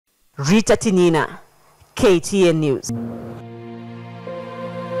Rita Tinina, KTN News.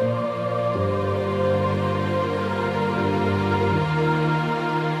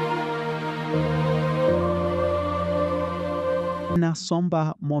 In a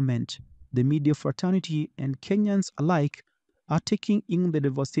somber moment, the media fraternity and Kenyans alike are taking in the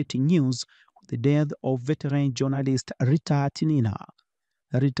devastating news of the death of veteran journalist Rita Tinina.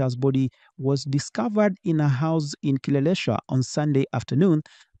 Rita's body was discovered in a house in Kileleshwa on Sunday afternoon,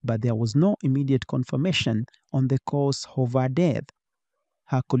 but there was no immediate confirmation on the cause of her death.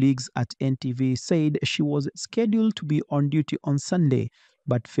 Her colleagues at NTV said she was scheduled to be on duty on Sunday,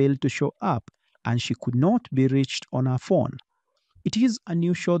 but failed to show up, and she could not be reached on her phone. It is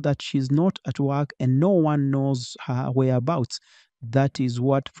unusual that she's not at work and no one knows her whereabouts. That is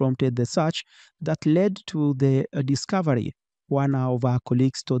what prompted the search that led to the discovery, one of our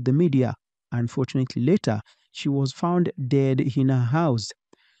colleagues told the media. Unfortunately, later, she was found dead in her house.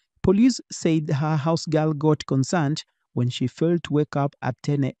 Police said her house girl got concerned when she failed to wake up at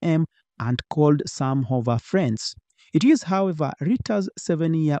 10 a.m. and called some of her friends. It is, however, Rita's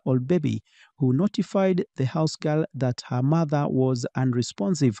 7-year-old baby who notified the house girl that her mother was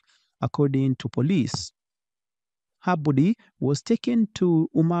unresponsive, according to police. Her body was taken to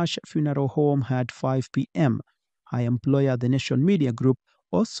Umash Funeral Home at 5 p.m. Her employer, the Nation Media Group,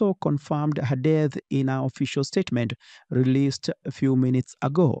 also confirmed her death in an official statement released a few minutes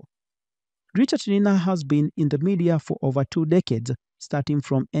ago. Rita Tinina has been in the media for over 2 decades, starting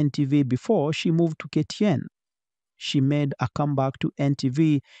from NTV before she moved to KTN. She made a comeback to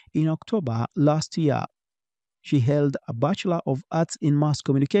NTV in October last year. She held a Bachelor of Arts in Mass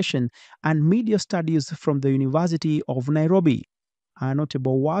Communication and Media Studies from the University of Nairobi. Her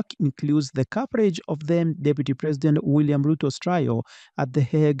notable work includes the coverage of then Deputy President William Ruto's trial at The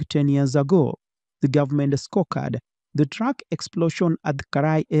Hague 10 years ago, the government scorecard, the truck explosion at the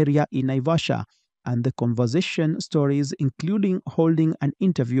Karai area in Naivasha, and the conversation stories, including holding an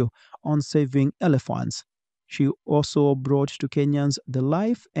interview on saving elephants. She also brought to Kenyans the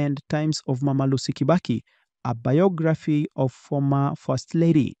life and times of Mama Lucy Kibaki, a biography of former First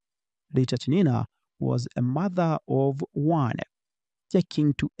Lady. Rita Tinina was a mother of one.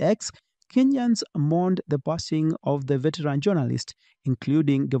 Taking to X, Kenyans mourned the passing of the veteran journalist,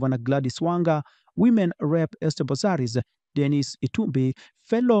 including Governor Gladys Wanga, Women Rep Esther Bozaris, Dennis Itumbi,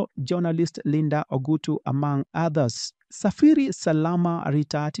 fellow journalist Linda Ogutu, among others. Safiri Salama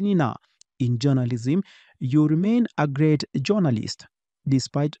Rita Tinina. In journalism, you remain a great journalist.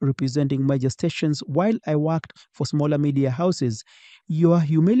 Despite representing major stations while I worked for smaller media houses, your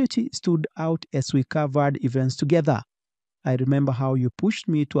humility stood out as we covered events together. I remember how you pushed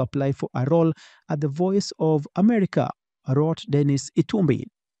me to apply for a role at the Voice of America, wrote Dennis Itumbi.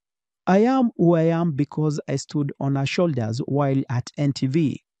 I am who I am because I stood on her shoulders while at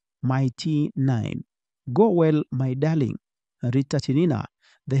NTV. My T9. Go well, my darling. Rita Tinina,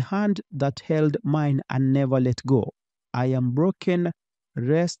 the hand that held mine and never let go. I am broken.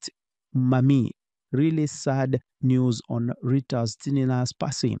 Rest, Mami. Really sad news on Rita Tinina's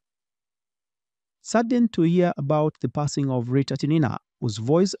passing. Saddened to hear about the passing of Rita Tinina, whose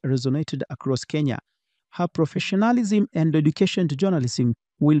voice resonated across Kenya. Her professionalism and dedication to journalism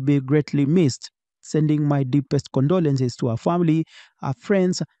will be greatly missed. Sending my deepest condolences to her family, her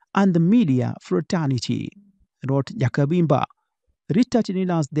friends, and the media fraternity, wrote Jakabimba. Rita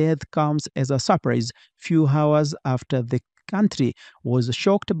Tinina's death comes as a surprise few hours after the country was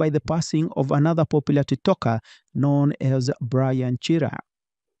shocked by the passing of another popular TikToker known as Brian Chira.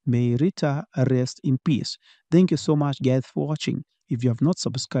 May Rita rest in peace. Thank you so much, guys, for watching. If you have not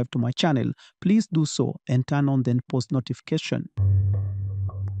subscribed to my channel, please do so and turn on the post notification.